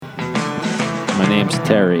My name's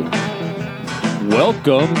Terry.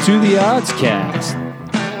 Welcome to the Oddscast.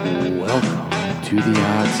 Welcome to the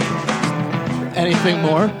Oddscast. Anything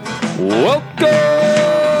more? Welcome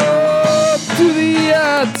to the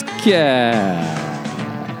Oddscast.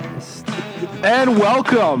 And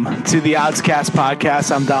welcome to the Oddscast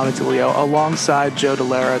podcast. I'm Dominic DeLeo alongside Joe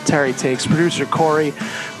DeLera, Terry Takes, Producer Cory.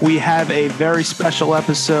 We have a very special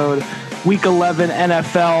episode. Week 11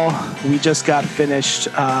 NFL. We just got finished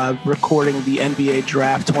recording the NBA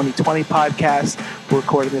Draft 2020 podcast. We're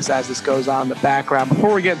recording this as this goes on in the background.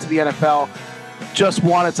 Before we get into the NFL, just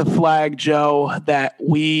wanted to flag, Joe, that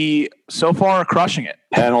we so far are crushing it.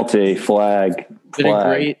 Penalty, flag. Been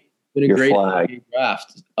a great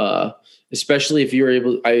draft. Especially if you were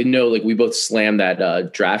able, I know like we both slammed that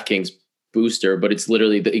DraftKings booster, but it's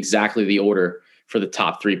literally exactly the order for the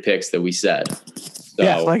top three picks that we said. So,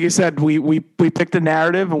 yeah, like you said, we picked a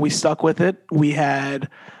narrative and we stuck with it. We had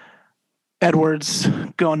Edwards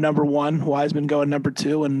going number 1, Wiseman going number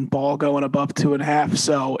 2, and Ball going above 2.5.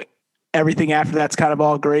 So everything after that's kind of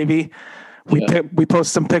all gravy. We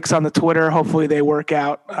post some picks on the Twitter. Hopefully they work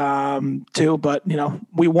out too. But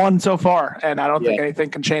we won so far, and I don't think anything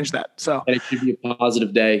can change that. So and it should be a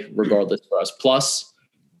positive day regardless for us. Plus,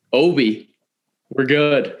 Obi, we're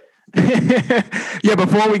good. Yeah,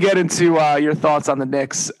 before we get into your thoughts on the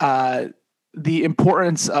Knicks, the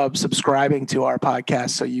importance of subscribing to our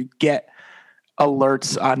podcast so you get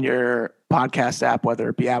alerts on your podcast app, whether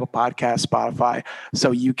it be Apple Podcasts, Spotify,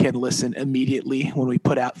 so you can listen immediately when we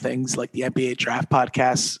put out things like the NBA Draft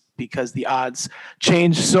podcasts, because the odds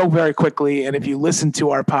change so very quickly. And if you listen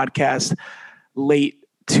to our podcast late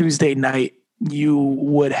Tuesday night, you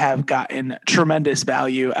would have gotten tremendous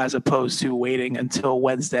value as opposed to waiting until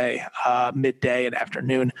Wednesday, midday and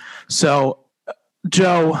afternoon. So,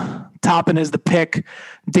 Joe, Toppin is the pick.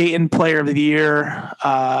 Dayton Player of the Year,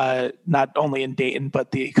 not only in Dayton,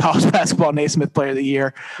 but the College Basketball Naismith Player of the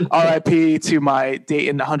Year. RIP to my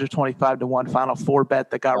Dayton 125-1 Final Four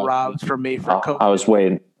bet that got robbed from me for COVID. I was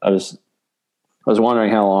waiting. I was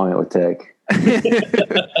wondering how long it would take.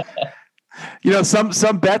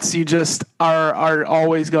 Some bets you just are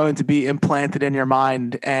always going to be implanted in your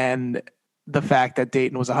mind, and the fact that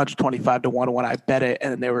Dayton was 125-1 when I bet it,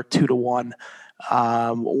 and they were 2-1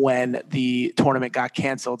 when the tournament got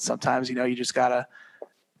canceled. Sometimes you just gotta.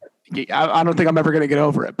 I don't think I'm ever gonna get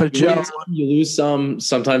over it. But Joe, you lose some.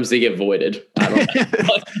 Sometimes they get voided. I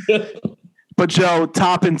don't know. But Joe,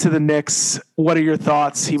 Toppin to the Knicks. What are your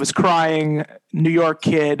thoughts? He was crying. New York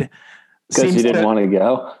kid. Because he didn't want to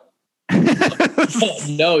go.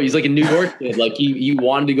 No, he's like a New York kid. Like he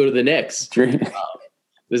wanted to go to the Knicks.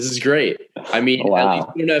 This is great. I mean,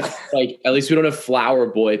 wow. at least we don't have Flower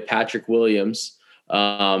Boy Patrick Williams.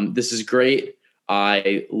 This is great.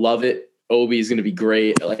 I love it. Obi is going to be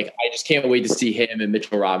great. Like I just can't wait to see him and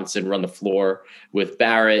Mitchell Robinson run the floor with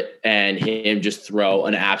Barrett and him just throw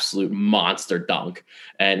an absolute monster dunk.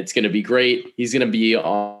 And it's going to be great. He's going to be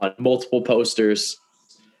on multiple posters.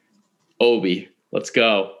 Obi, let's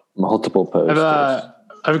go. Multiple posters. I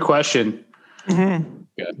have a question. Mm-hmm.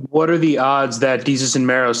 What are the odds that Desus and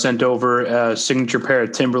Mero sent over a signature pair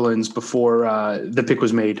of Timberlands before the pick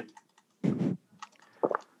was made?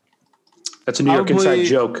 That's a New York inside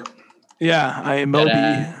joke. Yeah, I am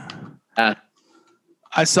Obi.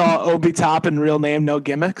 I saw Obi Toppin, real name, no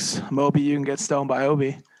gimmicks. Moby, you can get stoned by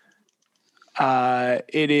Obi.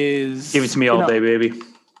 It is. Give it to me all day, baby.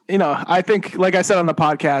 I think, like I said on the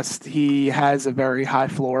podcast, he has a very high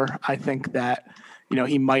floor. I think that,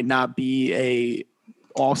 he might not be a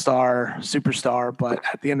all-star superstar, but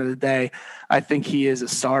at the end of the day, I think he is a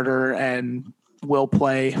starter and will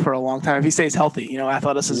play for a long time if he stays healthy.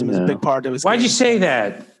 Athleticism is a big part of his Why'd game. you say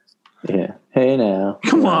that? Yeah. Hey now.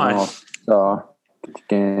 Come on. So get the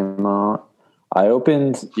game on. I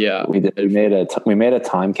opened. Yeah. We made a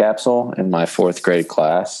time capsule in my 4th grade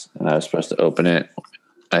class, and I was supposed to open it,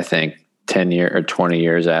 I think 10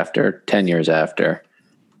 years after,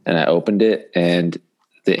 and I opened it, and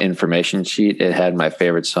the information sheet, it had my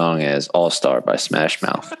favorite song as All Star by Smash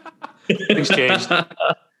Mouth. Things changed.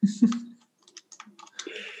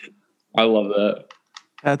 I love that.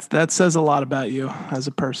 That says a lot about you as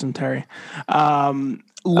a person, Terry. I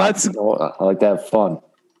like to have fun.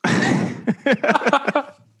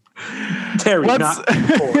 Terry,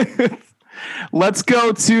 let's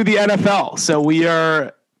go to the NFL. So we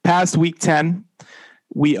are past week 10.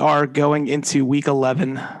 We are going into week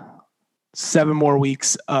 11. 7 more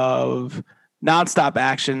weeks of nonstop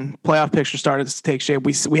action. Playoff picture started to take shape.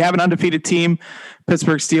 We have an undefeated team.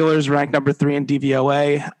 Pittsburgh Steelers ranked number 3 in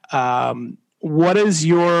DVOA. what is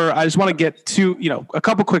your? I just want to get to a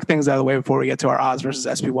couple quick things out of the way before we get to our odds versus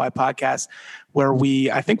SPY podcast, where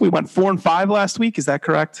I think we went 4-5 last week. Is that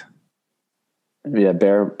correct? Yeah,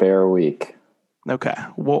 bear week. Okay.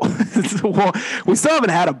 Well, we still haven't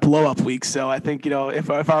had a blow up week, so I think if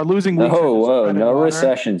our losing week. No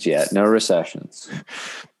recessions yet. No recessions.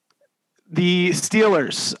 The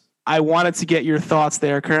Steelers. I wanted to get your thoughts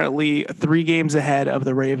there. Currently 3 games ahead of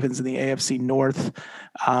the Ravens in the AFC North.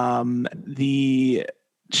 The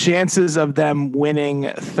chances of them winning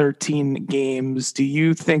 13 games. Do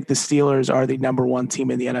you think the Steelers are the number 1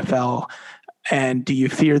 team in the NFL? And do you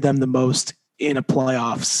fear them the most in the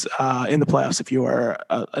playoffs if you are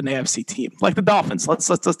an AFC team like the Dolphins? Let's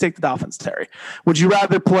take the Dolphins, Terry. Would you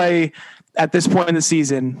rather play at this point in the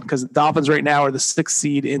season, because the Dolphins right now are the 6th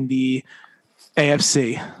seed in the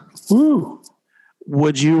AFC? Woo.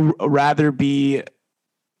 Would you rather be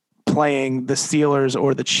playing the Steelers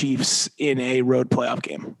or the Chiefs in a road playoff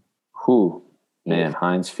game? Man,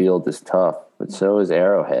 Heinz Field is tough, but so is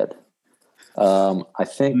Arrowhead. I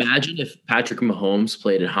think. Imagine if Patrick Mahomes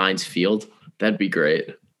played at Heinz Field. That'd be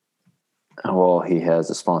great. Well, he has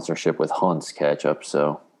a sponsorship with Hunt's Ketchup,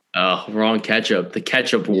 so. Oh, wrong ketchup. The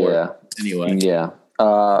ketchup war. Yeah. Anyway. Yeah.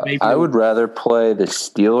 I would rather play the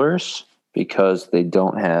Steelers because they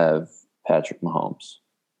don't have Patrick Mahomes.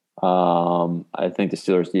 I think the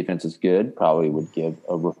Steelers defense is good. Probably would give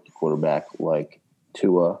a rookie quarterback like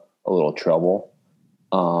Tua a little trouble.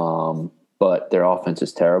 But their offense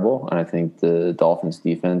is terrible. And I think the Dolphins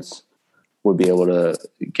defense would be able to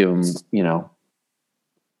give them,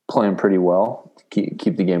 playing pretty well,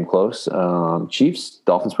 keep the game close.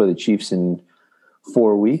 Dolphins play the Chiefs in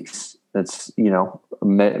 4 weeks. That's, a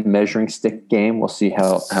measuring stick game. We'll see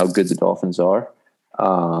how good the Dolphins are.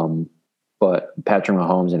 But Patrick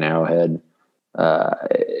Mahomes and Arrowhead,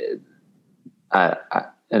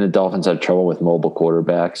 and the Dolphins have trouble with mobile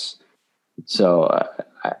quarterbacks. So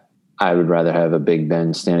I would rather have a Big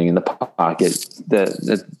Ben standing in the pocket that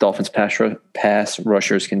the Dolphins pass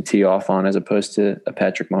rushers can tee off on, as opposed to a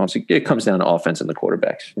Patrick Mahomes. It comes down to offense and the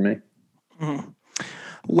quarterbacks for me. Mm-hmm.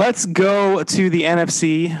 Let's go to the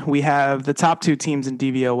NFC. We have the top 2 teams in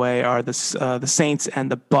DVOA are the Saints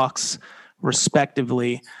and the Bucks,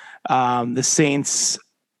 respectively. The Saints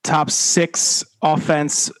top 6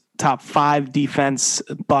 offense, top 5 defense.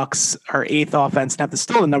 Bucks are 8th offense and have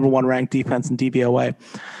still the number 1 ranked defense in DVOA,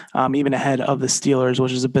 even ahead of the Steelers,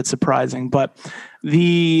 which is a bit surprising. But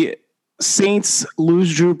the Saints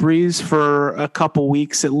lose Drew Brees for a couple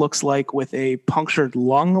weeks, it looks like, with a punctured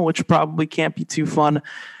lung, which probably can't be too fun.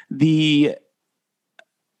 The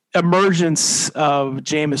emergence of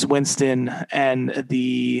Jameis Winston and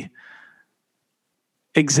the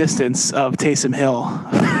existence of Taysom Hill,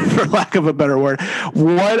 for lack of a better word.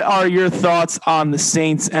 What are your thoughts on the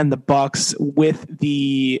Saints and the Bucks? With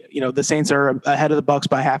the Saints are ahead of the Bucks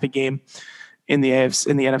by half a game in the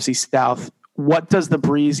NFC South. What does the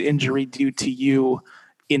Brees injury do to you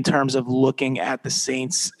in terms of looking at the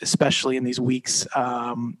Saints, especially in these weeks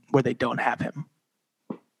where they don't have him?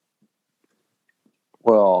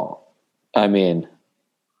 Well, I mean,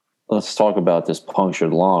 let's talk about this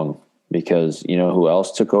punctured lung, because you know who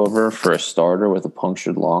else took over for a starter with a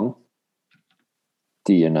punctured lung?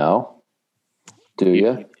 Do you know? Do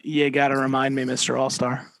you? You got to remind me, Mr.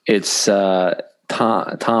 All-Star. It's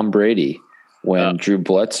Tom Brady. When Drew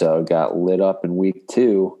Bledsoe got lit up in week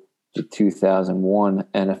 2, the 2001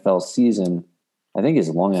 NFL season, I think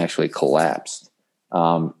his lung actually collapsed.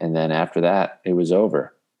 And then after that, it was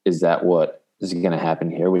over. Is that what is going to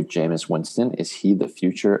happen here with Jameis Winston? Is he the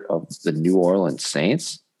future of the New Orleans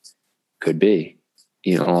Saints? Could be.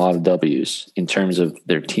 A lot of W's. In terms of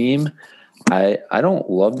their team, I don't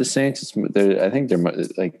love the Saints. I think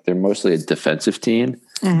they're mostly a defensive team.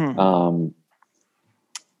 Mm-hmm.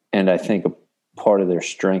 And I think part of their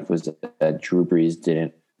strength was that Drew Brees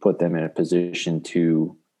didn't put them in a position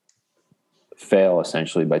to fail,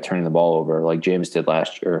 essentially, by turning the ball over like Jameis did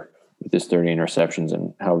last year with his 30 interceptions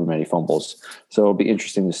and however many fumbles. So it'll be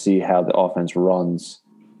interesting to see how the offense runs.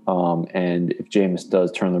 And if Jameis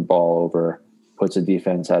does turn the ball over, puts a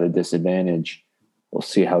defense at a disadvantage, we'll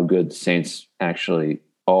see how good the Saints actually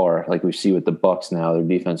are. Like we see with the Bucks now, their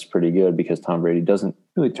defense is pretty good because Tom Brady doesn't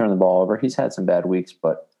really turn the ball over. He's had some bad weeks,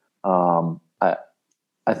 but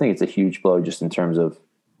I think it's a huge blow just in terms of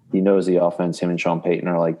he knows the offense. Him and Sean Payton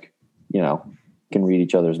are like, can read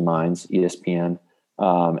each other's minds, ESPN.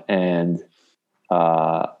 And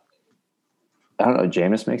I don't know,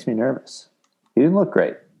 Jameis makes me nervous. He didn't look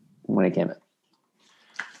great when he came in.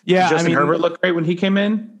 Yeah, Did Justin Herbert looked great when he came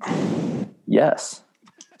in? Yes.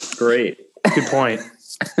 Great. Good point.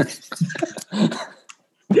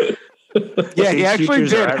 Yeah, he actually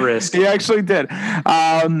futures did. are at risk. He actually did.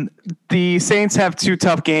 The Saints have 2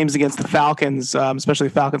 tough games against the Falcons, especially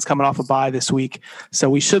the Falcons coming off a bye this week. So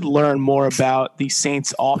we should learn more about the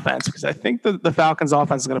Saints offense because I think the Falcons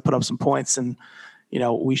offense is going to put up some points, and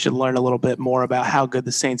we should learn a little bit more about how good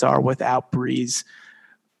the Saints are without Breeze.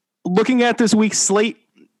 Looking at this week's slate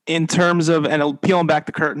in terms of, and peeling back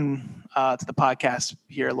the curtain to the podcast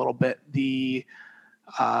here a little bit, we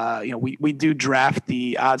do draft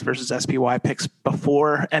the odds versus SPY picks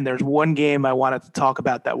before, and there's one game I wanted to talk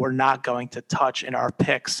about that we're not going to touch in our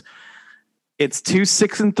picks. It's 2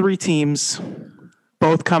 6-3 teams,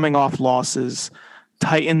 both coming off losses.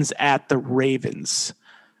 Titans at the Ravens.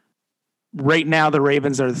 Right now, the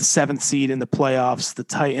Ravens are the 7th seed in the playoffs. The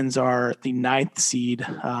Titans are the 9th seed.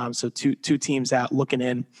 So two teams out looking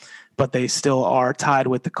in, but they still are tied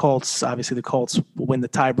with the Colts. Obviously, the Colts will win the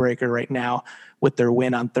tiebreaker right now with their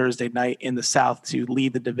win on Thursday night in the South to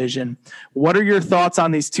lead the division. What are your thoughts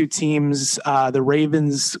on these two teams? The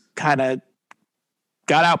Ravens kind of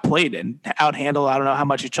got outplayed and outhandled. I don't know how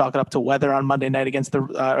much you chalk it up to weather on Monday night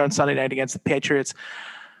on Sunday night against the Patriots.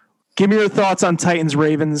 Give me your thoughts on Titans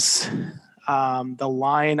Ravens. The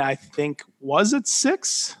line, I think, was it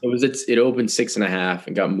 6? It opened 6.5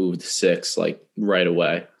 and got moved to 6 like right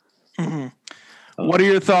away. Mm-hmm. What are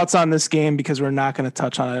your thoughts on this game? Because we're not going to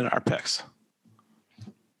touch on it in our picks.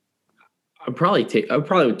 I probably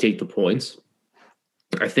would take the points.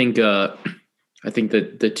 I think that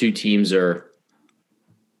the two teams are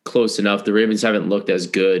close enough. The Ravens haven't looked as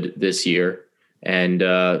good this year. And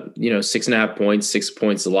 6.5 points, 6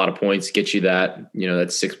 points, a lot of points, get you that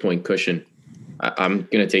 6-point cushion. I'm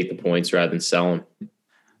going to take the points rather than sell them.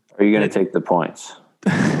 Are you going to take the points?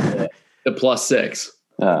 The +6.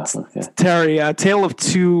 Oh, okay. Terry, tale of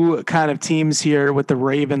two kind of teams here with the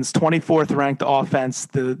Ravens, 24th ranked offense,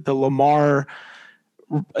 the Lamar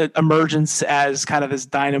emergence as kind of this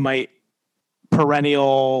dynamite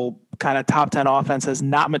perennial kind of top 10 offense has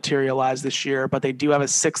not materialized this year, but they do have a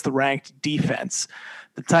 6th ranked defense.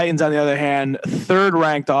 The Titans, on the other hand, 3rd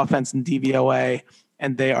ranked offense in DVOA,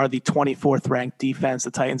 and they are the 24th ranked defense.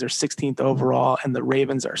 The Titans are 16th overall, and the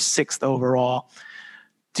Ravens are 6th overall.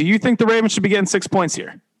 Do you think the Ravens should be getting 6 points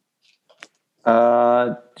here?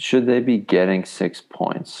 Should they be getting 6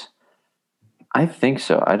 points? I think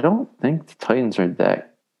so. I don't think the Titans are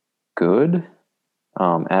that good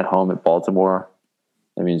at home at Baltimore.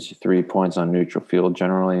 That means 3 points on neutral field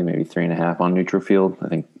generally, maybe 3.5 on neutral field. I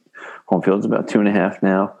think home field's about 2.5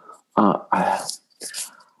 now.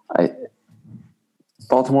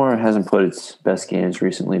 Baltimore hasn't put its best games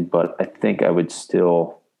recently, but I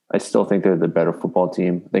still think they're the better football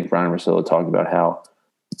team. I think Brian Russillo talked about how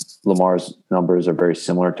Lamar's numbers are very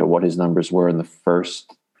similar to what his numbers were in the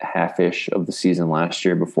first half-ish of the season last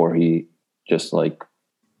year before he just like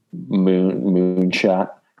moonshot,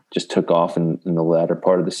 just took off in the latter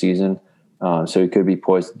part of the season. So he could be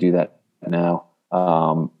poised to do that now.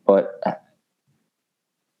 But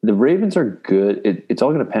the Ravens are good. It's all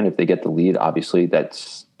going to depend if they get the lead. Obviously,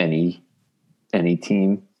 that's any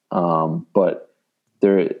team. But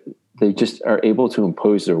they just are able to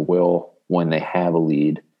impose their will when they have a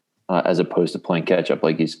lead, as opposed to playing catch up.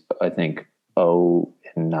 Like he's, I think,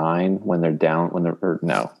 0-9 when they're down.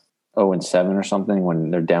 0-7 or something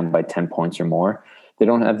when they're down by 10 points or more. They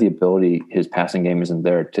don't have the ability. His passing game isn't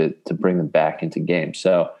there to bring them back into games.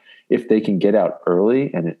 So if they can get out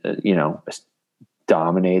early and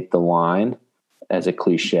dominate the line, as a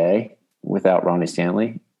cliche, without Ronnie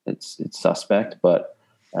Stanley, it's suspect. But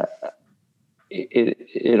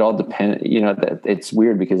it all depends. It's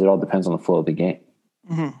weird because it all depends on the flow of the game.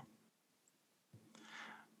 Mm-hmm.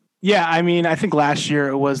 Yeah, I mean, I think last year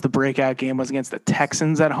it was the breakout game was against the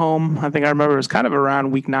Texans at home. I think I remember it was kind of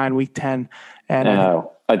around week 9, week 10. And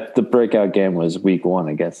the breakout game was week 1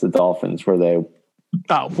 against the Dolphins, where they.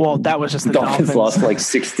 Oh, well, that was just the Dolphins lost like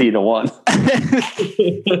 60-1.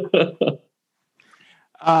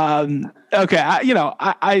 Okay,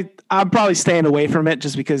 I'm probably staying away from it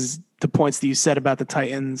just because the points that you said about the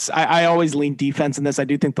Titans. I always lean defense in this. I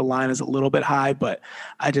do think the line is a little bit high, but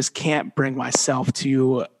I just can't bring myself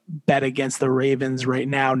to bet against the Ravens right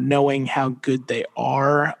now, knowing how good they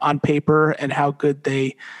are on paper and how good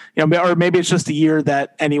they, or maybe it's just a year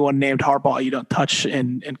that anyone named Harbaugh you don't touch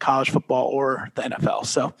in college football or the NFL.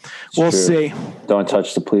 So we'll see. Don't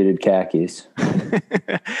touch the pleated khakis.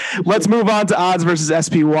 Let's move on to odds versus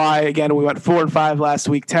SPY. Again, we went 4 and 5 last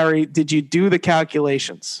week. Terry, did you do the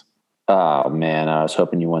calculations? Oh, man, I was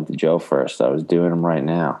hoping you went to Joe first. I was doing them right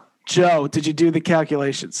now. Joe, did you do the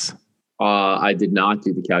calculations? I did not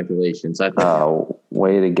do the calculations.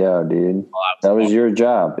 Way to go, dude. That was your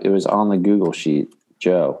job. It was on the Google sheet,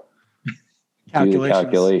 Joe. Do the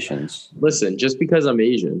calculations. Listen, just because I'm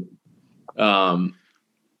Asian, I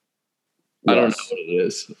don't know what it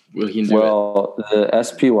is. We can do it. The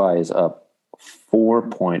SPY is up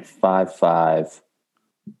 4.55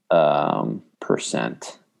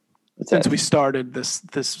 percent. Since we started this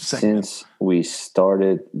segment. Since we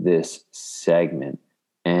started this segment,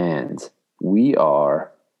 and we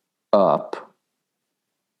are up.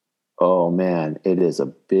 Oh man, it is a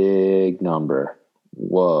big number.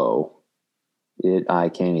 Whoa. I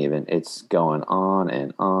can't even. It's going on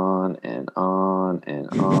and on and on and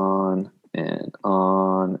on and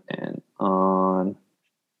on and on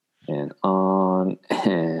and on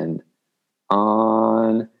and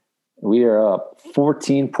on. We are up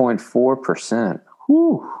 14.4%.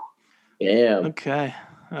 Whew. Damn. Okay.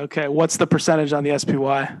 What's the percentage on the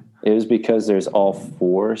SPY? It was because there's all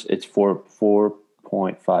fours. It's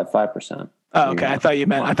 4.55%. Oh, okay. I thought you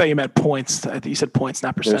meant points. I think you said points,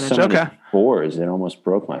 not percentage. There's so many fours. It almost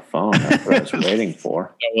broke my phone. That's what I was waiting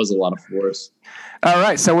for. That was a lot of fours. All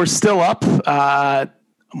right. So we're still up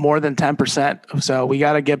more than 10%. So we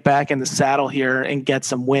got to get back in the saddle here and get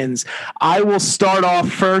some wins. I will start off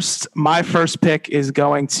first. My first pick is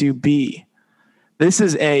going to be, this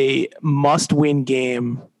is a must-win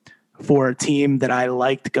game for a team that I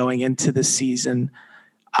liked going into the season.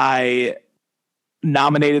 I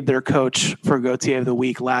nominated their coach for Gautier of the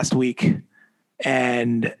Week last week.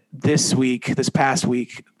 And this past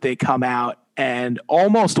week, they come out and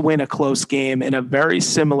almost win a close game in a very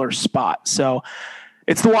similar spot. So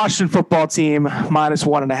it's the Washington football team,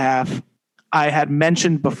 -1.5. I had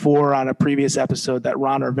mentioned before on a previous episode that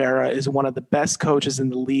Ron Rivera is one of the best coaches in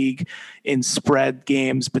the league in spread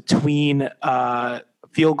games between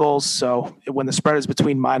field goals. So when the spread is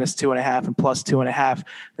between -2.5 and +2.5,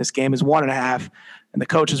 this game is 1.5. And the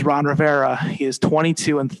coach is Ron Rivera. He is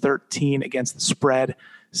 22-13 against the spread,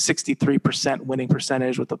 63% winning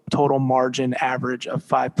percentage with a total margin average of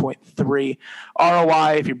 5.3.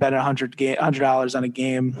 ROI, if you're betting $100 on a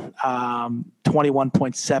game,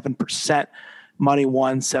 21.7%. Money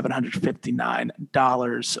won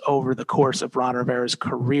 $759 over the course of Ron Rivera's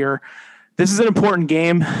career. This is an important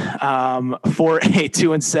game for a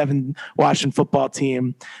 2-7 Washington football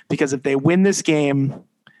team, because if they win this game,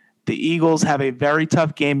 the Eagles have a very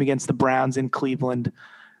tough game against the Browns in Cleveland.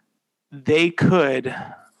 They could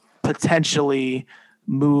potentially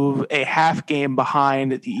move a half game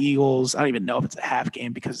behind the Eagles. I don't even know if it's a half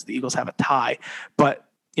game because the Eagles have a tie. But,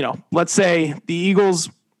 let's say the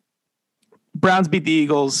Browns beat the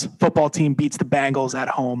Eagles, football team beats the Bengals at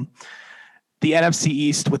home. The NFC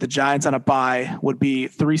East with the Giants on a bye would be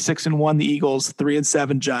 3-6-1 the Eagles,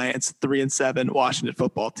 3-7 Giants, 3-7 Washington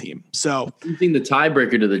football team. So using the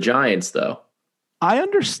tiebreaker to the Giants, though. I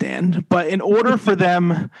understand, but in order for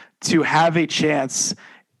them to have a chance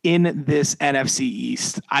in this NFC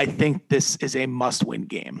East, I think this is a must-win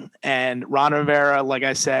game. And Ron Rivera, like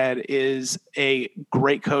I said, is a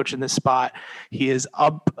great coach in this spot. He is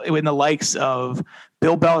up in the likes of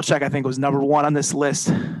Bill Belichick, I think was number 1 on this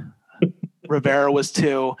list. Rivera was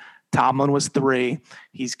 2. Tomlin was 3.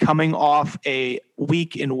 He's coming off a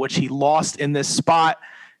week in which he lost in this spot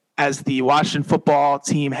as the Washington football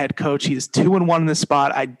team head coach. He is 2-1 in this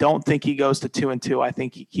spot. I don't think he goes to 2-2. I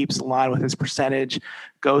think he keeps the line with his percentage,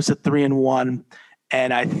 goes to 3-1.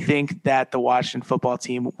 And I think that the Washington football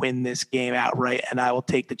team win this game outright, and I will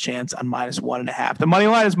take the chance on -1.5. The money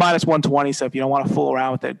line is -120, so if you don't want to fool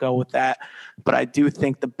around with it, go with that. But I do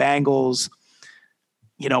think the Bengals,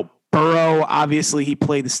 Burrow, obviously he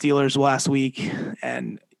played the Steelers last week,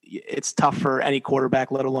 and it's tough for any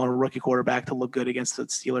quarterback, let alone a rookie quarterback, to look good against the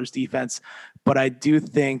Steelers defense. But I do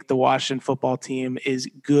think the Washington football team is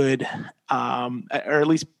good, or at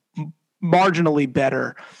least marginally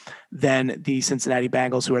better than the Cincinnati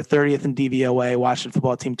Bengals, who are 30th in DVOA. Washington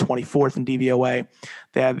football team 24th in DVOA.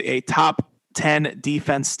 They have a top 10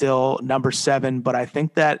 defense still, number 7. But I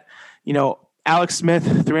think that, Alex Smith,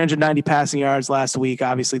 390 passing yards last week.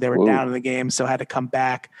 Obviously, they were down in the game, so had to come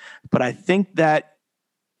back. But I think that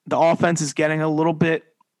the offense is getting a little bit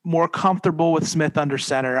more comfortable with Smith under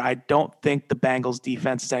center. I don't think the Bengals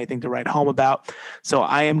defense is anything to write home about. So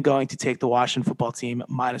I am going to take the Washington football team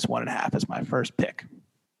 -1.5 as my first pick.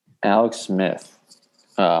 Alex Smith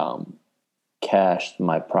cashed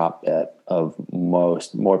my prop bet of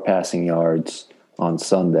more passing yards on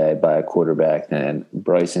Sunday by a quarterback than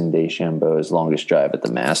Bryson DeChambeau's longest drive at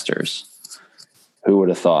the Masters. Who would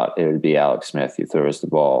have thought it would be Alex Smith who throws the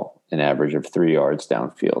ball an average of 3 yards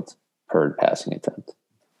downfield per passing attempt?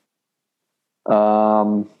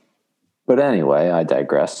 But anyway, I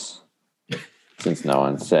digress, since no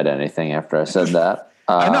one said anything after I said that.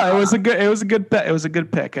 I know it was a good bet. It was a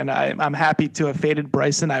good pick, and I'm happy to have faded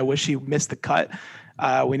Bryson. I wish he missed the cut.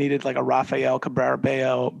 We needed like a Rafael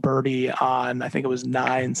Cabrera-Bello birdie on, I think it was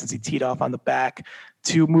 9, since he teed off on the back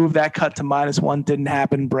to move that cut to -1. Didn't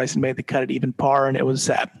happen. Bryson made the cut at even par, and it was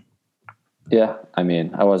sad. Yeah, I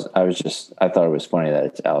mean, I thought it was funny that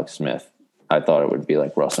it's Alex Smith. I thought it would be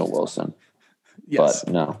like Russell Wilson, Yes.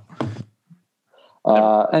 but no.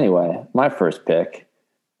 Anyway, my first pick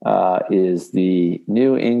is the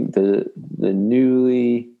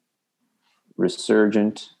newly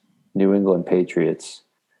resurgent New England Patriots,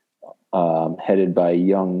 headed by a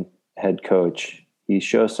young head coach. He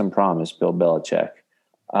shows some promise, Bill Belichick.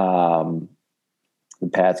 The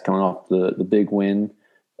Pats coming off the big win,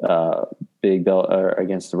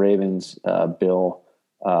 against the Ravens. Bill,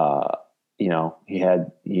 he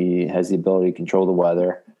has the ability to control the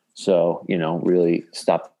weather. So, really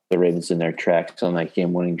stop the Ravens in their tracks on that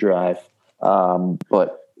game-winning drive.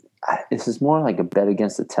 But this is more like a bet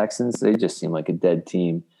against the Texans. They just seem like a dead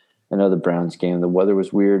team. I know the Browns game, the weather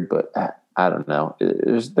was weird, but I don't know.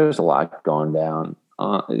 There's a lot going on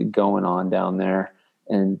down there.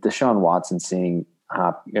 And Deshaun Watson seeing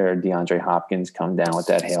DeAndre Hopkins come down with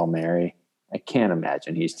that Hail Mary, I can't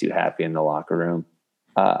imagine he's too happy in the locker room.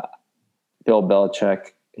 Bill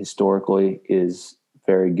Belichick historically is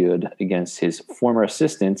very good against his former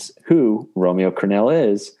assistants, who Romeo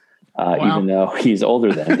Crennel is, even though he's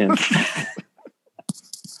older than him.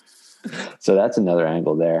 So that's another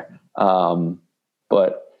angle there.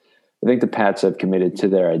 But I think the Pats have committed to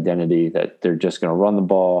their identity that they're just going to run the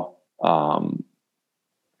ball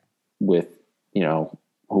with,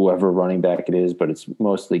 whoever running back it is, but it's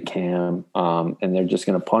mostly Cam, and they're just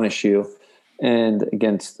going to punish you. And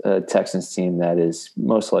against a Texans team that is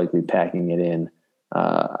most likely packing it in,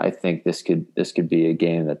 I think this could be a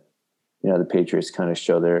game that, the Patriots kind of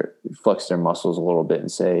flex their muscles a little bit and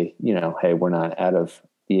say, hey, we're not out of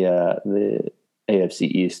the AFC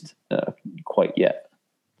East quite yet.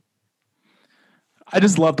 I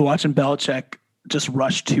just loved watching Belichick just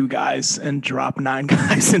rush 2 guys and drop 9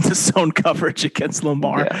 guys into zone coverage against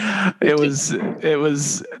Lamar. Yeah. It was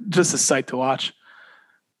just a sight to watch.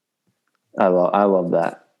 I love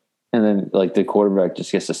that. And then like the quarterback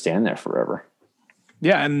just gets to stand there forever.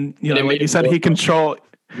 Yeah, and like you said, he controls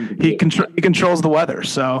the weather.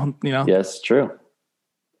 So Yes, true.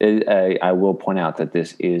 I will point out that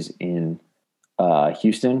this is in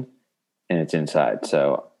Houston, and it's inside.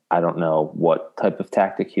 So I don't know what type of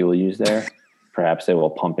tactic he will use there. Perhaps they will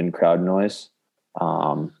pump in crowd noise,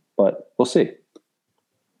 but we'll see.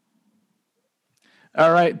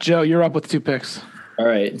 All right, Joe, you're up with 2 picks. All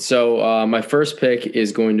right, so my first pick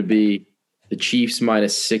is going to be the Chiefs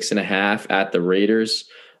 -6.5 at the Raiders.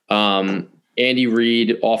 Andy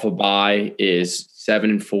Reid off a bye is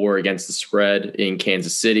 7-4 against the spread in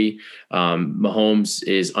Kansas City. Mahomes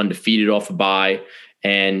is undefeated off a bye,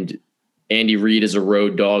 and Andy Reid is a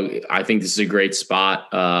road dog. I think this is a great spot,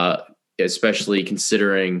 especially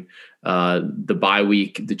considering the bye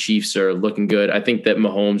week. The Chiefs are looking good. I think that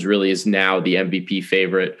Mahomes really is now the MVP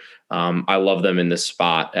favorite. I love them in this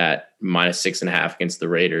spot at -6.5 against the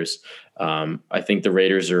Raiders. I think the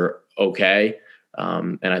Raiders are okay.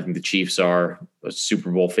 And I think the Chiefs are a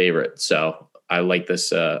Super Bowl favorite. So I like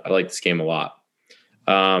this. I like this game a lot.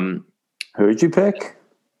 Who did you pick?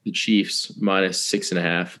 The Chiefs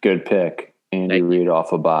 -6.5. Good pick. Andy Reid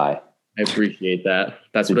off a bye. I appreciate that.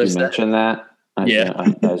 That's did what I you said. Mention that? Yeah.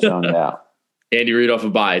 I zoned out. Andy Reid off a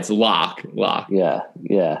bye. It's lock. Yeah.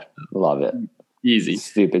 Love it. Easy.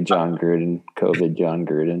 Stupid John Gruden. COVID John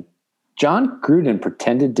Gruden. John Gruden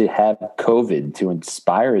pretended to have COVID to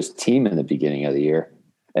inspire his team in the beginning of the year.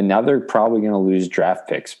 And now they're probably going to lose draft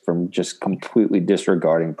picks from just completely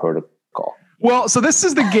disregarding protocol. Well, so this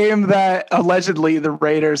is the game that allegedly the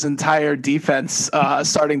Raiders' entire defense,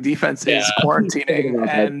 starting defense, is quarantining,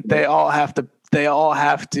 and they all have to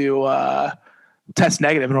test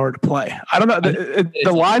negative in order to play. I don't know.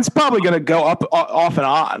 The line's probably going to go up, off and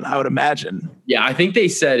on, I would imagine. Yeah, I think they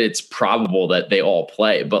said it's probable that they all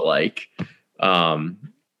play, but like a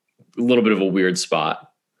little bit of a weird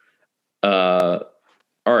spot.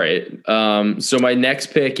 All right. So my next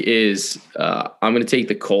pick is I'm going to take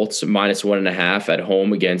the Colts -1.5 at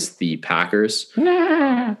home against the Packers.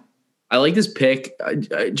 I like this pick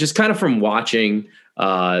just kind of from watching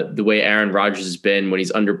the way Aaron Rodgers has been when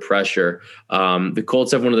he's under pressure. The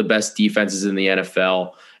Colts have one of the best defenses in the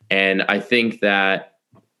NFL. And I think that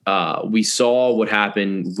we saw what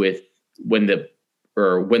happened when the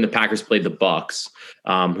Packers played the Bucs,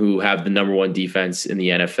 who have the number 1 defense in the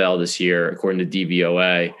NFL this year, according to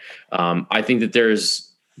DVOA. I think that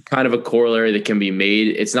there's kind of a corollary that can be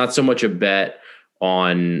made. It's not so much a bet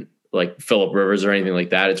on like Phillip Rivers or anything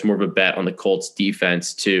like that. It's more of a bet on the Colts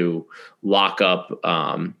defense to lock up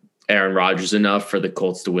Aaron Rodgers enough for the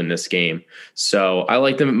Colts to win this game. So I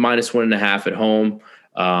like them at -1.5 at home.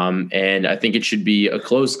 And I think it should be a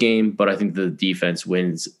close game, but I think the defense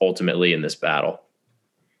wins ultimately in this battle.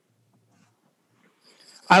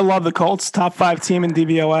 I love the Colts, top 5 team in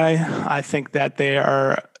DVOA. I think that they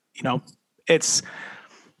are, it's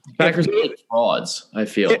Packers are like frauds, I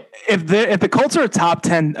feel. If the Colts are a top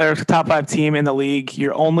 10 or top 5 team in the league,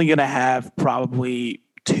 you're only going to have probably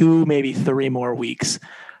 2, maybe 3 more weeks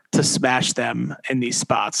to smash them in these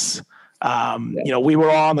spots. We were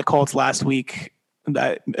all on the Colts last week,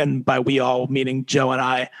 and by we all meaning Joe and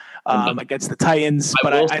I, against the Titans.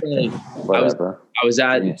 I was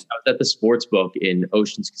at the sports book in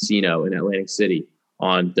Oceans Casino in Atlantic City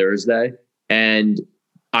on Thursday, and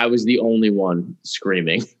I was the only one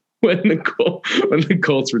screaming when the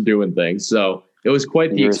Colts were doing things. So it was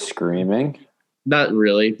quite the You were screaming? Not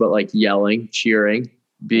really, but like yelling, cheering,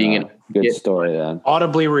 being good story then.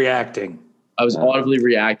 Audibly reacting. I was audibly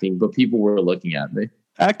reacting, but people were looking at me.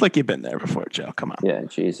 Act like you've been there before, Joe. Come on. Yeah,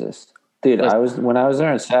 Jesus. Dude, when I was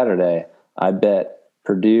there on Saturday, I bet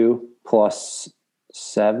Purdue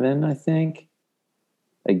 +7, I think,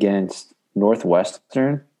 against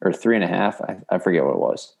Northwestern, or 3.5. I forget what it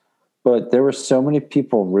was. But there were so many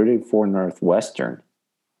people rooting for Northwestern.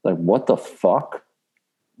 Like, what the fuck?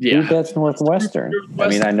 Yeah. Who bets Northwestern? I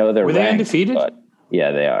mean, I know they're Were ranked, they undefeated? But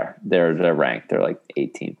yeah, they are. They're ranked. They're like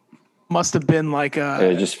 18th. Must have been like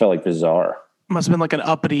It just felt like bizarre. Must have been like an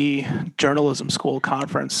uppity journalism school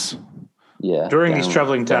conference. Yeah. During these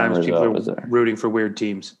troubling times, Dan people Rizzo are rooting for weird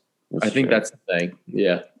teams. I think that's the thing.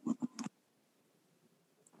 Yeah.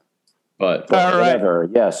 But whatever. Right.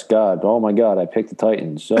 Yes, God. Oh my God, I picked the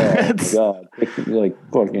Titans. Oh my God. Like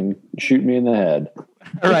fucking shoot me in the head.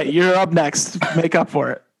 All right, you're up next. Make up for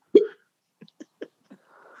it.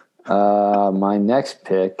 My next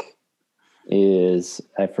pick is,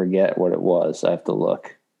 I forget what it was. I have to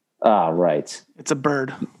look. Right. It's a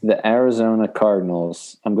bird. The Arizona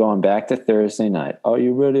Cardinals. I'm going back to Thursday night. Are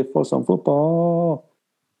you ready for some football?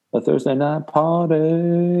 A Thursday night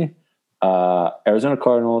party. Arizona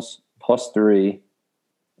Cardinals +3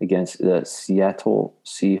 against the Seattle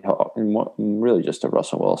Seahawks. And really just the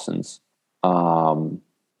Russell Wilsons. Cardinals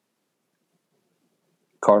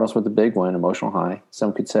with a big win, emotional high.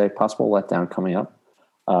 Some could say possible letdown coming up.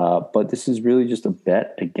 But this is really just a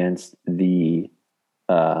bet against the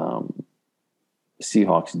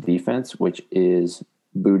Seahawks defense, which is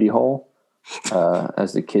booty hole,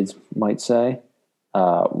 as the kids might say.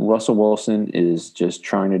 Russell Wilson is just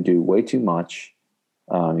trying to do way too much.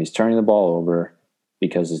 He's turning the ball over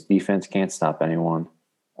because his defense can't stop anyone.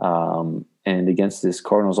 And against this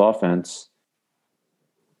Cardinals offense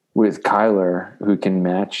with Kyler, who can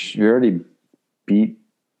match, you already beat.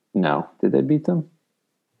 No, did they beat them?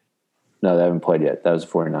 No, they haven't played yet. That was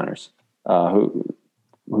the 49ers.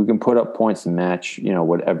 Who can put up points and match,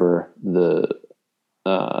 whatever the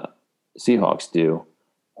Seahawks do.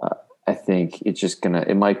 I think it's just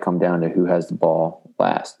it might come down to who has the ball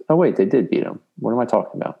last. Oh, wait, they did beat them. What am I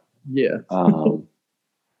talking about? Yeah.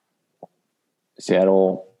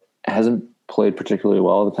 Seattle hasn't played particularly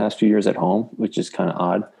well the past few years at home, which is kind of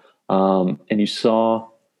odd. And you saw,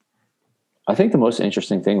 I think the most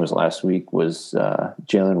interesting thing was last week was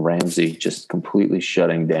Jalen Ramsey just completely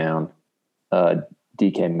shutting down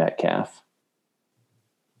DK Metcalf.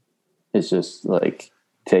 It's just like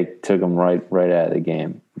took him right out of the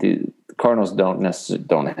game. The Cardinals don't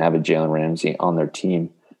have a Jalen Ramsey on their team.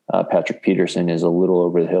 Patrick Peterson is a little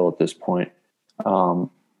over the hill at this point.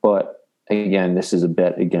 But again, this is a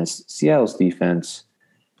bet against Seattle's defense.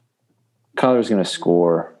 Kyler's going to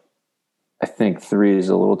score. I think 3 is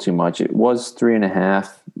a little too much. It was 3.5.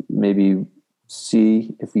 Maybe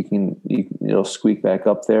see if it'll squeak back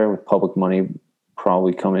up there with public money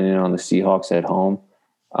probably coming in on the Seahawks at home.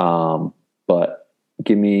 But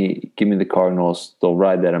give me the Cardinals. They'll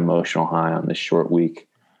ride that emotional high on this short week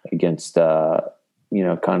against kind of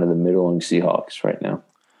the middling Seahawks right now.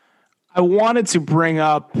 I wanted to bring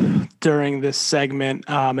up during this segment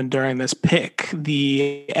and during this pick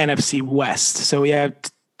the NFC West. So we have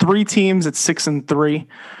 3 teams at 6-3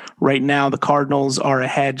 right now. The Cardinals are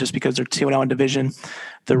ahead just because they're 2-0 in division.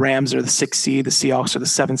 The Rams are the 6th seed. The Seahawks are the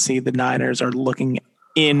 7th seed. The Niners are looking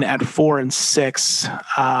in at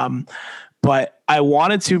 4-6. But I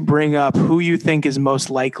wanted to bring up who you think is most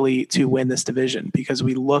likely to win this division, because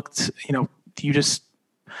we looked, you just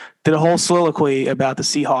did a whole soliloquy about the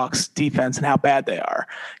Seahawks defense and how bad they are.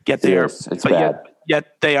 It's bad.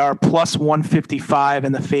 Yet they are plus 155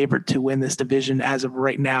 and the favorite to win this division as of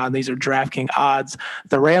right now. And these are DraftKings odds.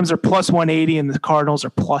 The Rams are plus 180 and the Cardinals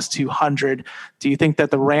are plus 200. Do you think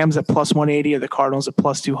that the Rams at plus 180 or the Cardinals at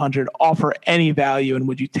plus 200 offer any value, and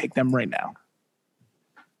would you take them right now?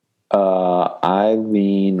 I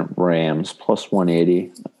lean Rams plus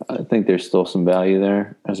 180. I think there's still some value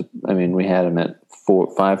there. We had them at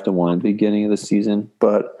 5-1 at the beginning of the season,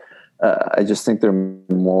 but I just think they're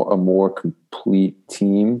a more complete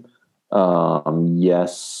team.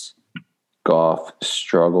 Yes, Goff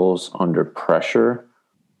struggles under pressure,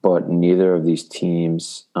 but neither of these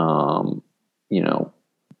teams, put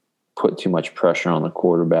too much pressure on the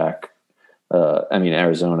quarterback.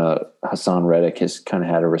 Arizona, Hassan Reddick has kind of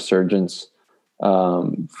had a resurgence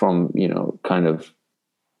from, kind of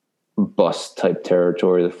bust type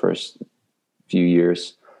territory the first few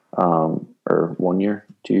years, or 1 year,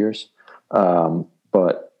 2 years.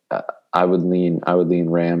 But I would lean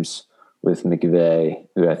Rams with McVay,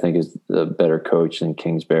 who I think is the better coach than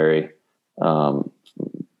Kingsbury. Him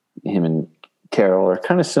and Carroll are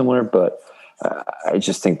kind of similar, but I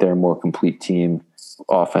just think they're a more complete team,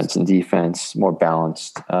 offense and defense, more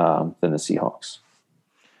balanced than the Seahawks.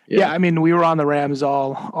 Yeah, we were on the Rams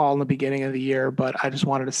all in the beginning of the year, but I just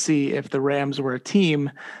wanted to see if the Rams were a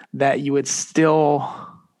team that you would still,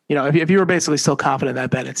 if you were basically still confident in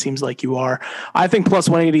that bet. It seems like you are. I think plus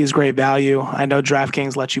 180 is great value. I know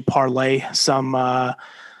DraftKings lets you parlay some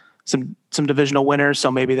divisional winners,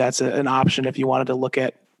 so maybe that's an option if you wanted to look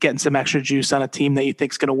at getting some extra juice on a team that you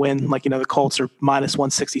think is going to win. Like, the Colts are minus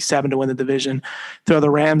 167 to win the division. Throw the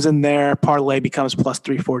Rams in there, parlay becomes plus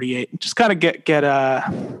 348. Just kind of get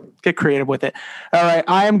creative with it. All right,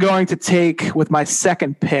 I am going to take, with my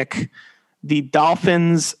second pick, the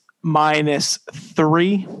Dolphins minus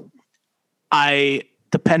 3.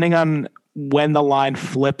 Depending on when the line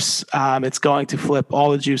flips, it's going to flip. All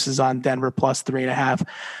the juices on Denver plus 3.5.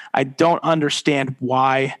 I don't understand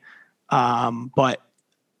why, but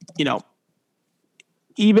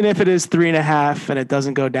even if it is 3.5 and it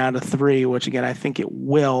doesn't go down to 3, which again I think it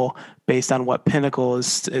will, based on what Pinnacle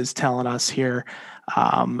is telling us here,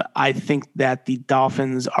 I think that the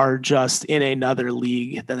Dolphins are just in another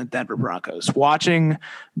league than the Denver Broncos. Watching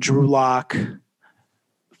Drew Lock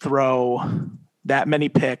throw that many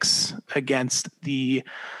picks against the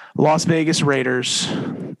Las Vegas Raiders,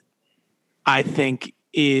 I think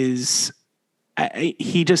he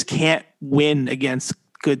just can't win against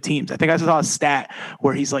good teams. I think I saw a stat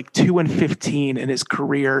where he's like 2-15 in his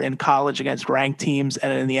career in college against ranked teams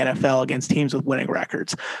and in the NFL against teams with winning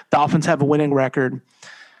records. Dolphins have a winning record.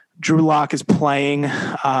 Drew Lock is playing.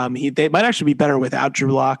 They might actually be better without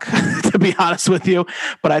Drew Lock, to be honest with you.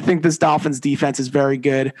 But I think this Dolphins defense is very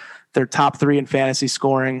good. They're top 3 in fantasy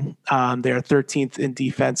scoring. They are 13th in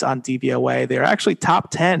defense on DVOA. They're actually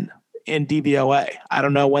top 10 in DVOA. I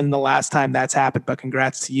don't know when the last time that's happened, but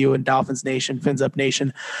congrats to you and Dolphins Nation, Fins Up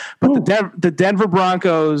Nation. But the Denver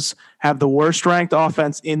Broncos have the worst ranked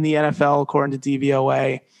offense in the NFL according to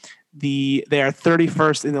DVOA. They are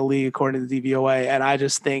 31st in the league according to DVOA. And I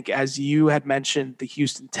just think, as you had mentioned, the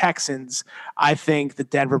Houston Texans, I think the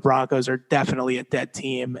Denver Broncos are definitely a dead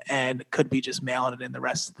team and could be just mailing it in the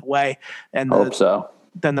rest of the way. And Hope so.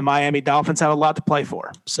 Then the Miami Dolphins have a lot to play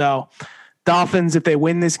for. So Dolphins, if they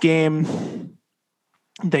win this game,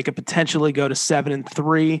 they could potentially go to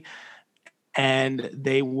 7-3, and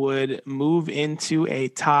they would move into a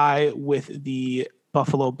tie with the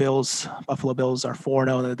Buffalo Bills. Buffalo Bills are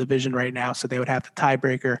 4-0 in the division right now, so they would have the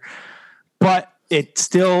tiebreaker. But it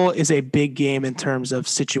still is a big game in terms of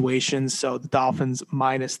situations. So the Dolphins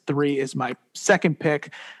minus 3 is my second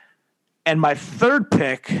pick. And my third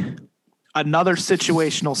pick, another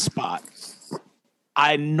situational spot.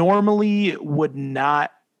 I normally would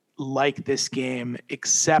not like this game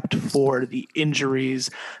except for the injuries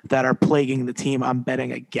that are plaguing the team I'm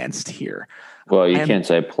betting against here. Well, you can't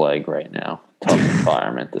say plague right now. Tough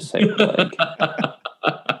environment to say plague.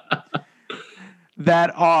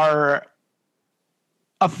 That are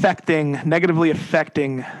negatively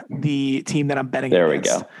affecting the team that I'm betting against.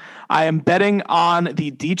 There we go. I am betting on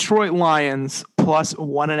the Detroit Lions plus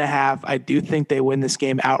 1.5. I do think they win this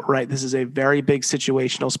game outright. This is a very big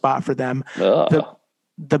situational spot for them.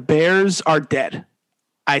 The Bears are dead.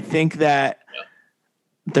 I think that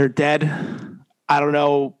they're dead. I don't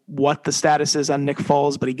know what the status is on Nick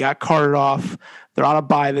Foles, but he got carted off. They're on a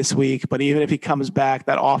bye this week, but even if he comes back,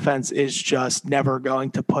 that offense is just never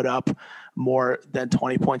going to put up more than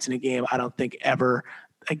 20 points in a game. I don't think ever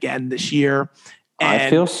again this year. And I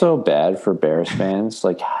feel so bad for Bears fans.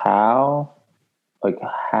 How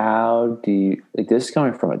do you, this is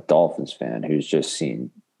coming from a Dolphins fan who's just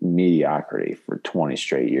seen mediocrity for 20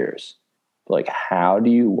 straight years. Like, how do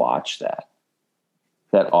you watch that?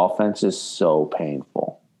 That offense is so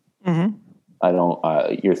painful. Mm-hmm. I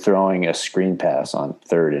don't. You're throwing a screen pass on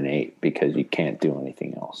 3rd and 8 because you can't do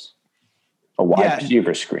anything else. A wide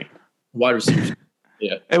receiver screen. Wide receiver.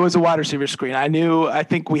 Yeah, it was a wide receiver screen. I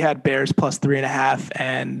think we had Bears plus 3.5,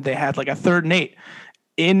 and they had like a 3rd and 8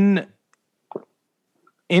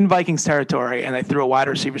 in Vikings territory, and they threw a wide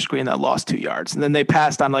receiver screen that lost 2 yards. And then they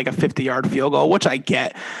passed on like a 50-yard field goal, which I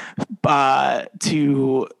get,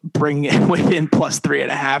 to bring it within plus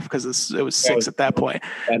 3.5 because it was 6 at that point.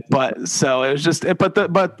 But so it was just,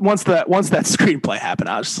 but once that screenplay happened,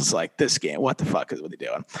 I was just like, this game, what the fuck is what they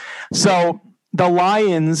doing? So the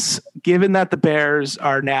Lions, given that the Bears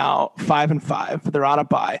are now 5-5, they're on a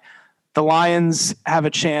bye. The Lions have a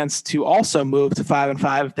chance to also move to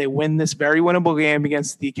 5-5 if they win this very winnable game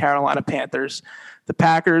against the Carolina Panthers. The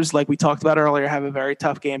Packers, like we talked about earlier, have a very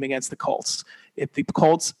tough game against the Colts. If the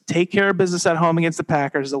Colts take care of business at home against the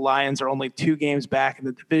Packers, the Lions are only 2 games back in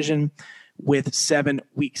the division with 7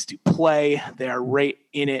 weeks to play. They are right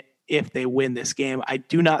in it if they win this game. I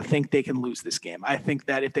do not think they can lose this game. I think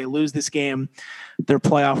that if they lose this game, their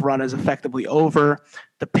playoff run is effectively over.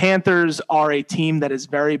 The Panthers are a team that is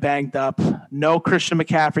very banged up. No Christian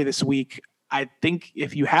McCaffrey this week. I think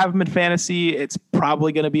if you have him in fantasy, it's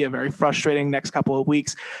probably going to be a very frustrating next couple of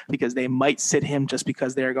weeks because they might sit him just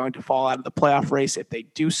because they're going to fall out of the playoff race if they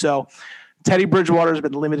do so. Teddy Bridgewater has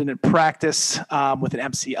been limited in practice with an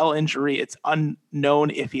MCL injury. It's unknown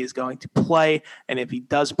if he is going to play, and if he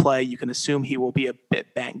does play, you can assume he will be a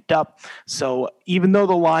bit banged up. So even though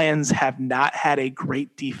the Lions have not had a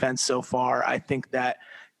great defense so far, I think that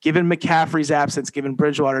given McCaffrey's absence, given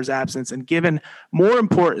Bridgewater's absence, and given, more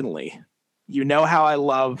importantly, you know how I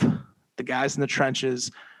love the guys in the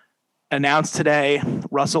trenches. Announced today,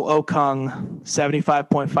 Russell Okung,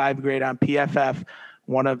 75.5 grade on PFF,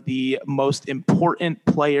 one of the most important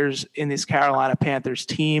players in this Carolina Panthers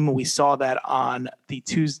team. We saw that on the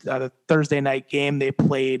Thursday night game they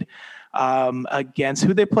played against.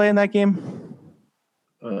 Who they play in that game?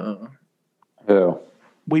 Who?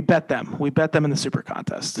 We bet them. We bet them in the Super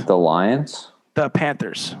Contest. The Lions? The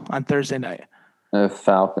Panthers on Thursday night. The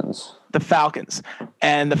Falcons. The Falcons.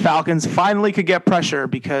 And the Falcons finally could get pressure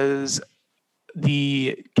because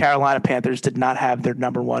the Carolina Panthers did not have their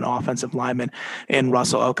number one offensive lineman in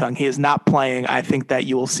Russell Okung. He is not playing. I think that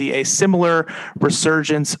you will see a similar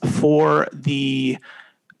resurgence for the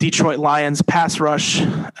Detroit Lions pass rush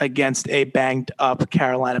against a banged up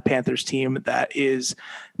Carolina Panthers team that is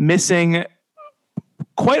missing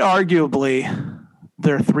quite arguably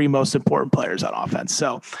their 3 most important players on offense.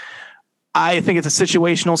 So I think it's a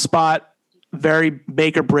situational spot. Very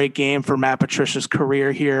make or break game for Matt Patricia's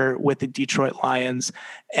career here with the Detroit Lions.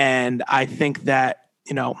 And I think that,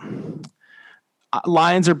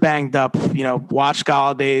 Lions are banged up, watch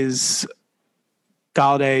Galladay,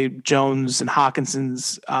 Jones, and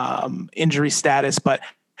Hawkinson's injury status. But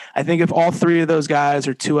I think if all 3 of those guys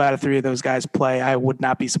or 2 out of 3 of those guys play, I would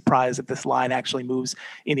not be surprised if this line actually moves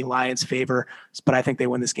in the Lions' favor. But I think they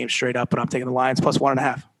win this game straight up, but I'm taking the Lions plus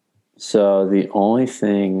 1.5. So the only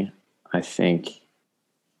thing I think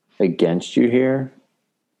against you here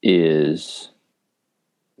is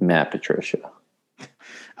Matt Patricia.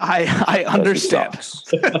 I understand.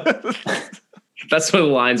 That's why the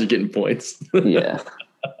Lions are getting points. Yeah.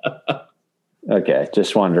 Okay.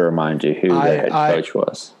 Just wanted to remind you who the head coach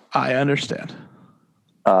was. I understand.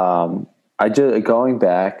 Going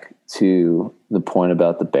back to the point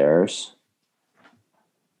about the Bears.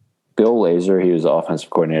 Bill Lazor, he was the offensive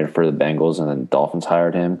coordinator for the Bengals, and then the Dolphins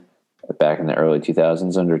hired him back in the early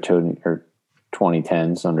 2000s under Tony, or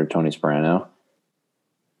 2010s under Tony Sparano.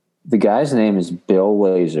 The guy's name is Bill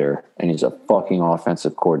Lazor, and he's a fucking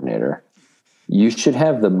offensive coordinator. You should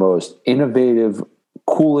have the most innovative,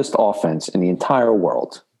 coolest offense in the entire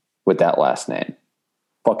world with that last name.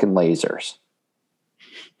 Fucking lasers.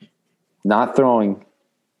 Not throwing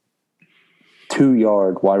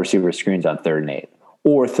 2-yard wide receiver screens on 3rd and 8.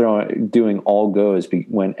 Or doing all goes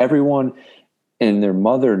when everyone and their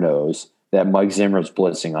mother knows that Mike Zimmer's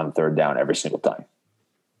blitzing on 3rd down every single time.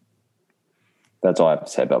 That's all I have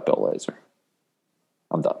to say about Bill Lazor.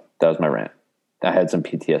 I'm done. That was my rant. I had some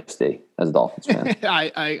PTSD as a Dolphins fan.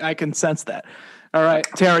 I can sense that. All right,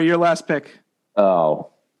 Terry, your last pick. Oh,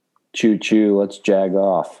 choo-choo. Let's jag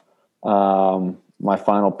off. My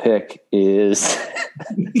final pick is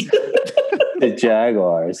the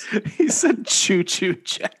Jaguars. He said choo-choo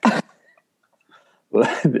jag.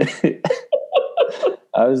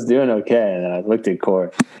 I was doing okay, and then I looked at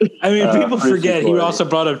Corey. I mean, people Producer forget he Cory. also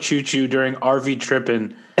brought up Choo Choo during RV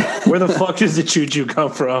tripping. Where the fuck does the Choo Choo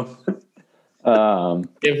come from? Can't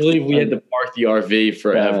believe we had to park the RV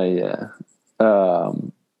forever. Yeah.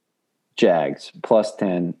 Jags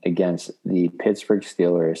 +10 against the Pittsburgh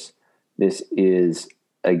Steelers. This is,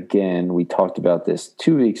 again, we talked about this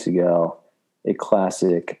 2 weeks ago, a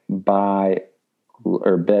classic bet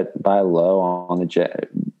low on the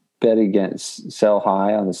bet against, sell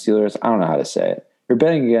high on the Steelers. I don't know how to say it. You're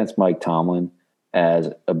betting against Mike Tomlin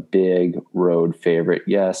as a big road favorite.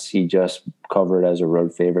 Yes, he just covered as a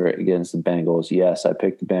road favorite against the Bengals. Yes, I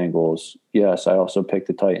picked the Bengals. Yes, I also picked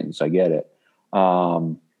the Titans. I get it.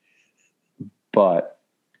 But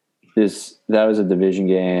that was a division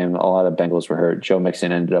game. A lot of Bengals were hurt. Joe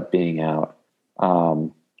Mixon ended up being out.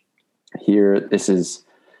 Here, this is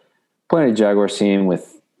playing a Jaguars team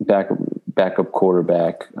with backup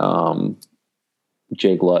quarterback.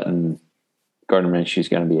 Jake Luton, Gardner Minshew's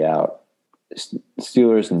going to be out.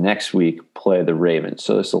 Steelers next week play the Ravens.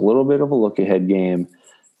 So it's a little bit of a look-ahead game.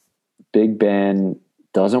 Big Ben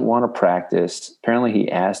doesn't want to practice. Apparently he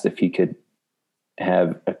asked if he could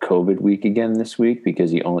have a COVID week again this week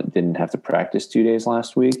because he only didn't have to practice 2 days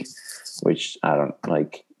last week, which I don't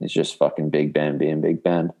like. It's just fucking Big Ben being Big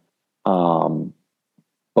Ben.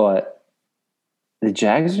 But the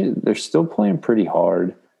Jags, they're still playing pretty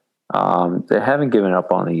hard. They haven't given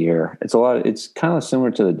up on the year. It's kind of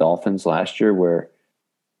similar to the Dolphins last year where,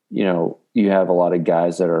 you have a lot of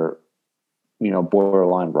guys that are,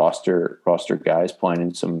 borderline roster guys playing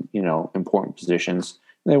in some, important positions.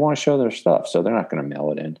 They want to show their stuff, so they're not going to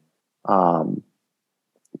mail it in.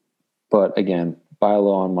 But again, buy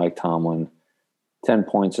low on Mike Tomlin. 10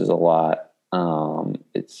 points is a lot.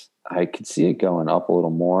 I could see it going up a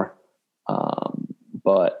little more,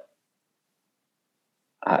 but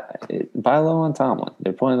buy low on Tomlin.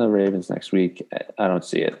 They're playing the Ravens next week. I don't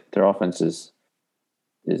see it. Their offense is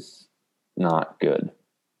not good,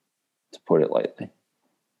 to put it lightly.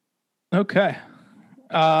 Okay.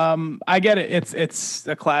 I get it. It's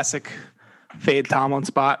a classic fade Tomlin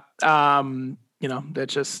spot. That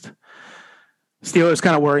just Steelers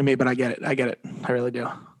kind of worry me, but I get it. I really do.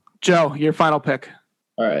 Joe, your final pick.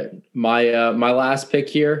 All right. My last pick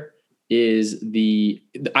here is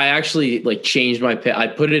I actually changed my pick. I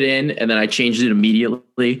put it in and then I changed it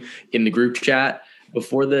immediately in the group chat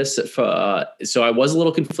before this. So I was a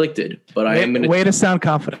little conflicted, but I am going way to sound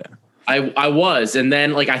confident. I was, and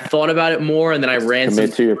then I thought about it more, and then I ran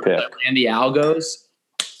to your pick. Ran the algos,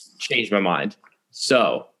 changed my mind.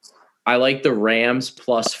 So I like the Rams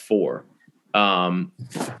 +4.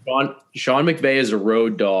 Sean McVay is a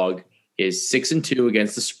road dog, is 6-2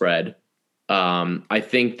 against the spread. I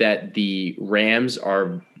think that the Rams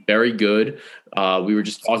are very good. We were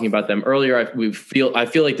just talking about them earlier. I feel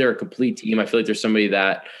like they're a complete team. I feel like there's somebody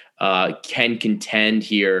that can contend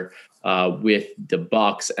here with the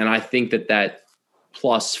Bucks, and I think that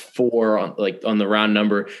 +4 on the round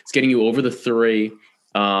number, it's getting you over the 3.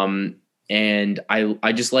 And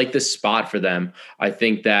I just like this spot for them. I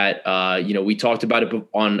think that we talked about it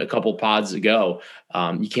on a couple pods ago.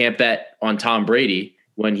 You can't bet on Tom Brady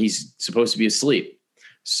when he's supposed to be asleep.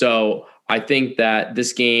 So I think that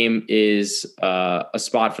this game is a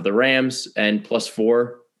spot for the Rams, and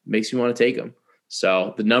 +4 makes me want to take them.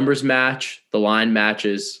 So the numbers match, the line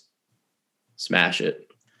matches. Smash it.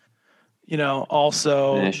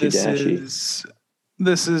 Also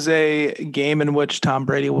this is a game in which Tom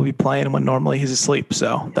Brady will be playing when normally he's asleep.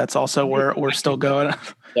 So that's also where we're still going.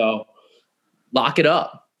 So lock it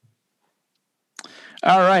up.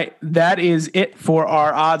 All right. That is it for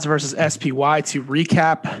our odds versus SPY. To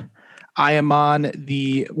recap, I am on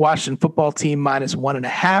the Washington football team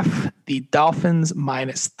 -1.5, the Dolphins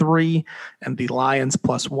 -3, and the Lions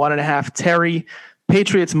 +1.5. Terry,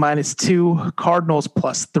 Patriots -2, Cardinals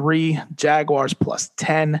 +3, Jaguars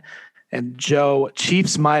 +10, and Joe,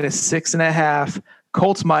 Chiefs -6.5,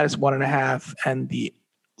 Colts -1.5, and the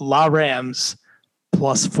La Rams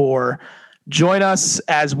 +4. Join us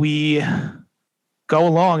as we go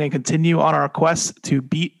along and continue on our quest to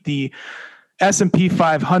beat the S&P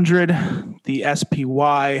 500, the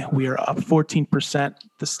SPY. We are up 14%.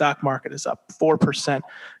 The stock market is up 4%.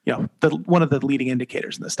 One of the leading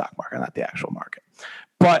indicators in the stock market, not the actual market.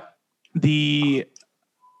 But this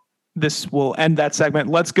will end that segment.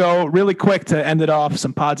 Let's go really quick to end it off.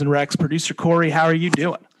 Some pods and recs. Producer Cory, how are you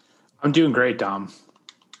doing? I'm doing great, Dom.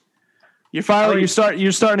 You're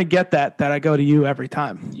starting to get that I go to you every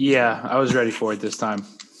time. Yeah, I was ready for it this time.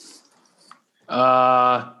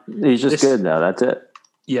 He's just good now. That's it.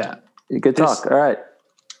 Yeah. Good talk. All right.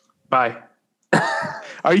 Bye.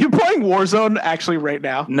 Are you playing Warzone actually right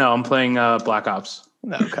now? No, I'm playing Black Ops.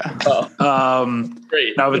 Okay.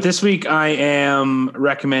 Great. No, but this week I am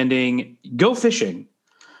recommending go fishing.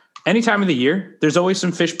 Any time of the year, there's always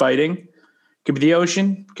some fish biting. Could be the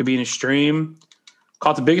ocean, could be in a stream.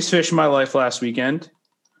 Caught the biggest fish in my life last weekend.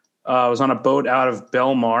 I was on a boat out of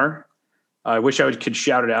Belmar. I wish could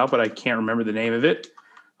shout it out, but I can't remember the name of it.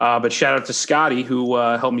 But shout out to Scotty who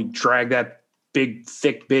helped me drag that big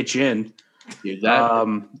thick bitch in. Dude, that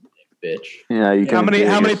bitch. Yeah, you can. How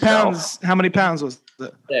many pounds? How many pounds was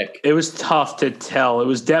it? Thick. It was tough to tell. It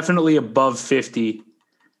was definitely above 50. It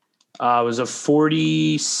was a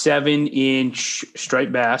 47-inch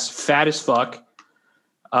striped bass, fat as fuck.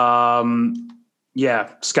 Yeah,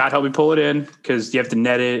 Scott helped me pull it in because you have to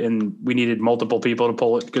net it, and we needed multiple people to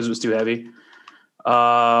pull it because it was too heavy.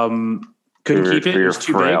 Couldn't keep it. It was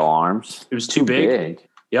too big. Arms. It was too big.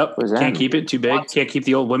 Yep, What does that can't mean? keep it. Too big. Can't keep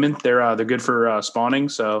the old women. They're good for spawning,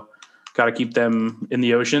 so got to keep them in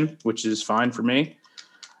the ocean, which is fine for me.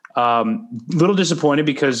 Little disappointed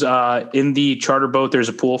because in the charter boat there's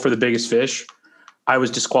a pool for the biggest fish. I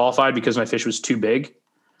was disqualified because my fish was too big.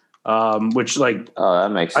 Which that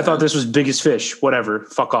makes sense. I thought this was biggest fish. Whatever,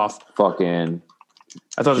 fuck off. Fucking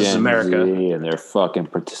I thought this was Gen America. Z and their fucking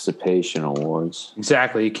participation awards.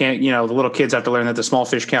 Exactly. You can't. The little kids have to learn that the small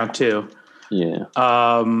fish count too. Yeah.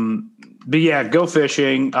 But yeah, go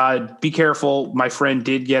fishing. Be careful. My friend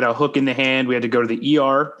did get a hook in the hand. We had to go to the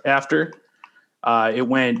ER after. It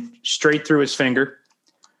went straight through his finger.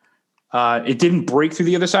 It didn't break through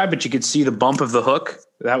the other side, but you could see the bump of the hook.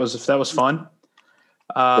 That was fun.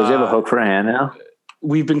 Does he have a hook for a hand now?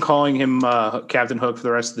 We've been calling him Captain Hook for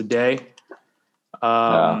the rest of the day.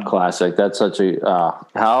 Classic. That's such a.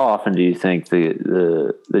 How often do you think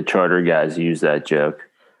the charter guys use that joke?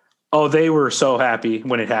 Oh, they were so happy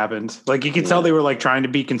when it happened. Like you could tell they were like trying to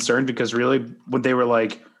be concerned because really when they were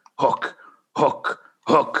like hook, hook,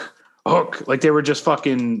 hook, hook, like they were just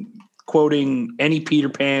fucking quoting any Peter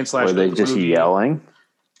Pan / Were they just movie. yelling?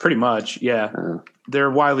 Pretty much, yeah. They're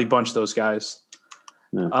a wily bunch, those guys.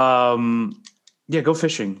 Yeah. Yeah, go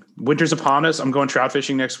fishing. Winter's upon us. I'm going trout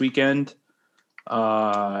fishing next weekend.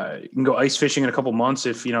 You can go ice fishing in a couple months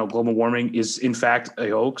if global warming is in fact a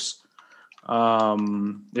hoax.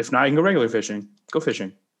 If not, you can go regular fishing. Go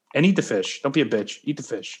fishing and eat the fish. Don't be a bitch. Eat the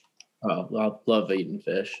fish. Oh, I love eating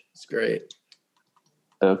fish. It's great.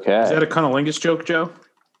 Okay. Is that a cunnilingus joke, Joe?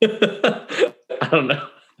 I don't know.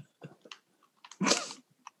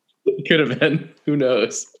 It could have been. Who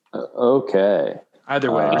knows? Okay.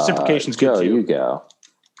 Either way, reciprocation's good Joe, too. you go.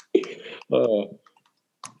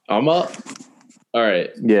 I'm up. All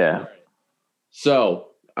right. Yeah. So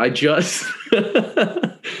I just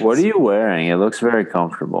What are you wearing? It looks very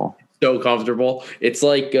comfortable. so comfortable. It's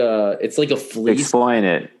like a fleece. Explain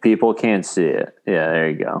it. People can't see it. Yeah, there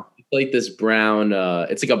you go. Like this brown.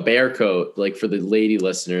 It's like a bear coat, like for the lady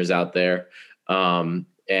listeners out there. But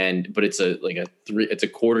it's it's a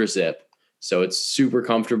quarter zip, so it's super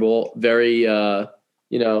comfortable. Very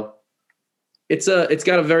it's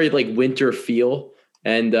got a very like winter feel,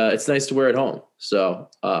 and it's nice to wear at home. So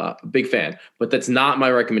big fan. But that's not my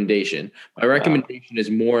recommendation. My recommendation is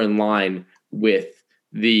more in line with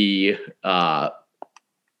the I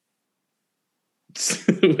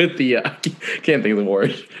can't think of the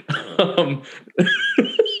word.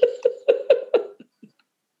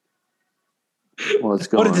 What's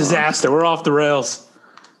going on? What a disaster. We're off the rails.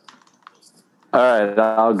 All right,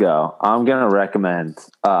 I'll go. I'm going to recommend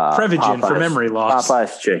Prevagen for memory loss.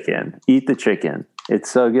 Popeye's chicken. Eat the chicken.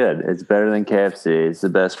 It's so good. It's better than KFC. It's the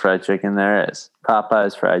best fried chicken there is.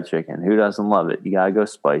 Popeye's fried chicken. Who doesn't love it? You got to go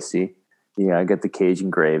spicy. You got to get the Cajun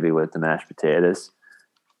gravy with the mashed potatoes.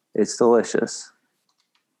 It's delicious.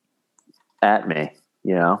 At me,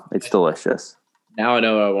 it's delicious. Now I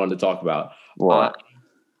know what I wanted to talk about. What?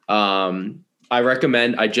 I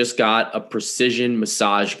recommend. I just got a precision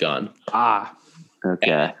massage gun.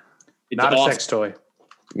 Okay. It's Not a awesome. sex toy.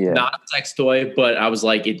 Yeah. Not a sex toy, but I was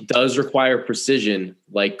like, it does require precision,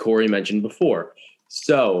 like Cory mentioned before.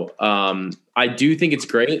 So I do think it's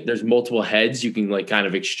great. There's multiple heads. You can like kind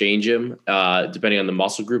of exchange them depending on the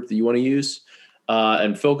muscle group that you want to use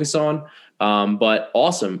and focus on. But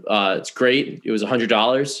awesome. It's great. It was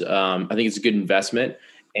 $100. I think it's a good investment.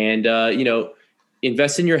 And,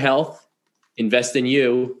 invest in your health, invest in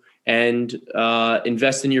you, and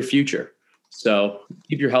invest in your future. So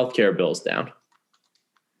keep your healthcare bills down.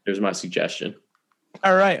 There's my suggestion.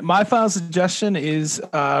 All right. My final suggestion is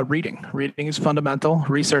reading. Reading is fundamental.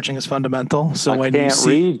 Researching is fundamental. So I can't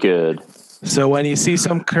read good. So when you see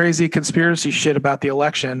some crazy conspiracy shit about the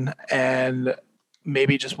election and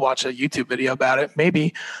maybe just watch a YouTube video about it,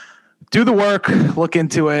 maybe do the work, look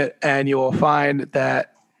into it, and you will find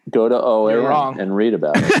that Go to You're OA wrong. and read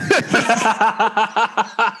about it.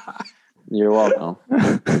 You're welcome.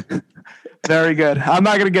 very good. I'm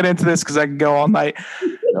not going to get into this because I can go all night.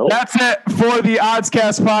 Nope. That's it for the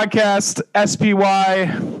Oddscast podcast.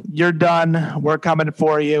 SPY, you're done. We're coming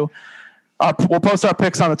for you. We'll post our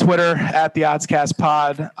picks on the Twitter at the Oddscast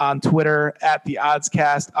Pod, on Twitter at the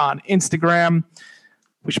Oddscast, on Instagram.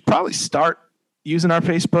 We should probably start using our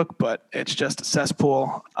Facebook, but it's just a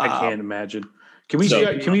cesspool. I can't imagine. Can we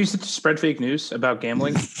use it to spread fake news about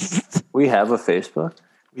gambling? We have a Facebook.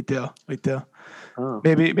 We do. Oh.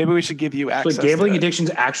 Maybe we should give you access. But gambling to it. addiction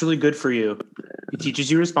is actually good for you. It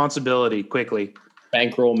teaches you responsibility quickly.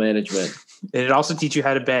 Bankroll management. And it also teaches you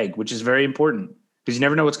how to beg, which is very important because you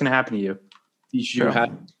never know what's going to happen to you. Teach you how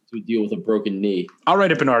to deal with a broken knee. I'll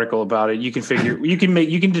write up an article about it. You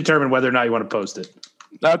can determine whether or not you want to post it.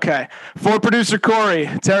 Okay. For producer Cory,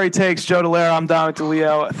 Terry Takes, Joe Delera, I'm Dominic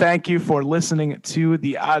DeLeo. Thank you for listening to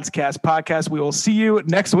the Oddscast podcast. We will see you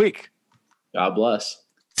next week. God bless.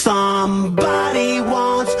 Somebody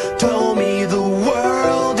once told me the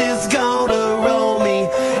world